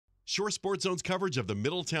Shore Sports Zone's coverage of the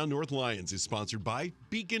Middletown North Lions is sponsored by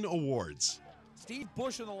Beacon Awards. Steve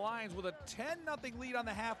Bush and the Lions with a 10-0 lead on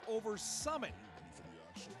the half over Summit.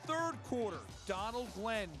 Third quarter, Donald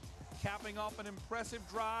Glenn capping off an impressive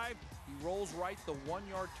drive. He rolls right, the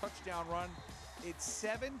 1-yard touchdown run. It's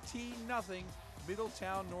 17-0,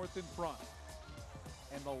 Middletown North in front.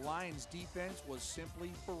 And the Lions defense was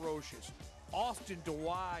simply ferocious. Austin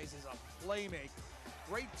DeWise is a playmaker.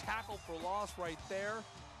 Great tackle for loss right there.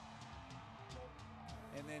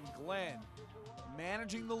 And then Glenn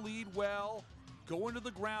managing the lead well, going to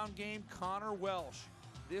the ground game, Connor Welsh.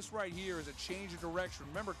 This right here is a change of direction.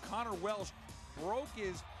 Remember, Connor Welsh broke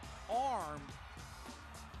his arm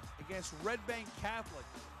against Red Bank Catholic.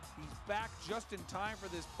 He's back just in time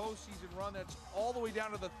for this postseason run that's all the way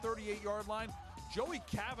down to the 38-yard line. Joey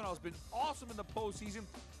Cavanaugh's been awesome in the postseason.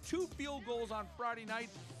 2 field goals on Friday night,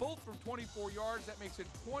 both from 24 yards. That makes it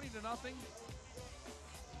 20-0.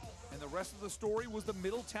 And the rest of the story was the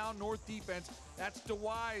Middletown North defense. That's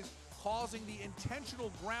DeWise causing the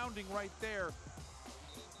intentional grounding right there.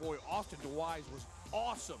 Boy, Austin DeWise was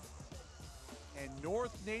awesome. And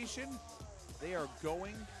North Nation, they are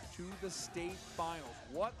going to the state finals.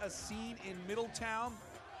 What a scene in Middletown.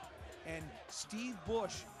 And Steve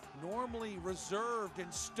Bush, normally reserved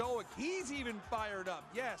and stoic, he's even fired up.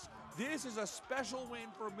 Yes, this is a special win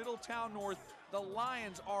for Middletown North. The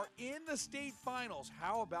Lions are in the state finals.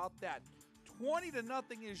 How about that? 20-0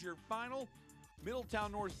 is your final.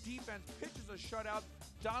 Middletown North's defense pitches a shutout.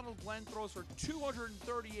 Donald Glenn throws for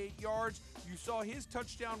 238 yards. You saw his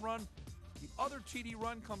touchdown run. The other TD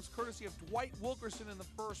run comes courtesy of Dwight Wilkerson in the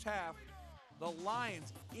first half. The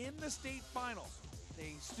Lions in the state finals.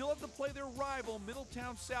 They still have to play their rival,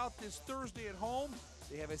 Middletown South, this Thursday at home.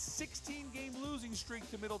 They have a 16-game losing streak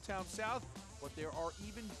to Middletown South, but there are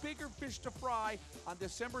even bigger fish to fry on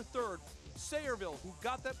December 3rd. Sayreville, who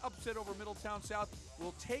got that upset over Middletown South,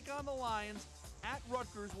 will take on the Lions at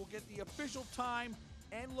Rutgers. We'll get the official time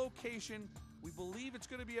and location. We believe it's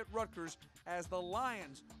going to be at Rutgers as the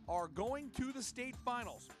Lions are going to the state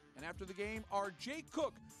finals. And after the game, our Jay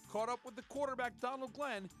Cook caught up with the quarterback Donald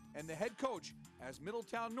Glenn and the head coach as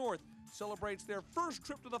Middletown North celebrates their first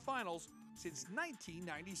trip to the finals since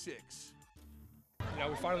 1996.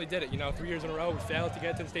 We finally did it. 3 years in a row, we failed to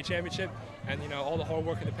get to the state championship, and all the hard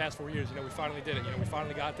work in the past 4 years, we finally did it. We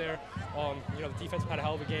finally got there. The defense had a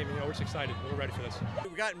hell of a game. We're just excited. We're ready for this.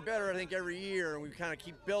 We've gotten better, I think, every year, and we kind of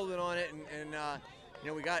keep building on it.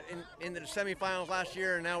 And we got into the semifinals last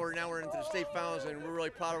year, and now we're into the state finals, and we're really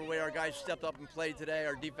proud of the way our guys stepped up and played today.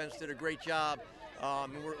 Our defense did a great job.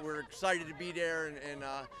 And we're excited to be there, and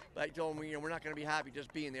like I told them, we're not going to be happy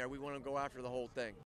just being there. We want to go after the whole thing.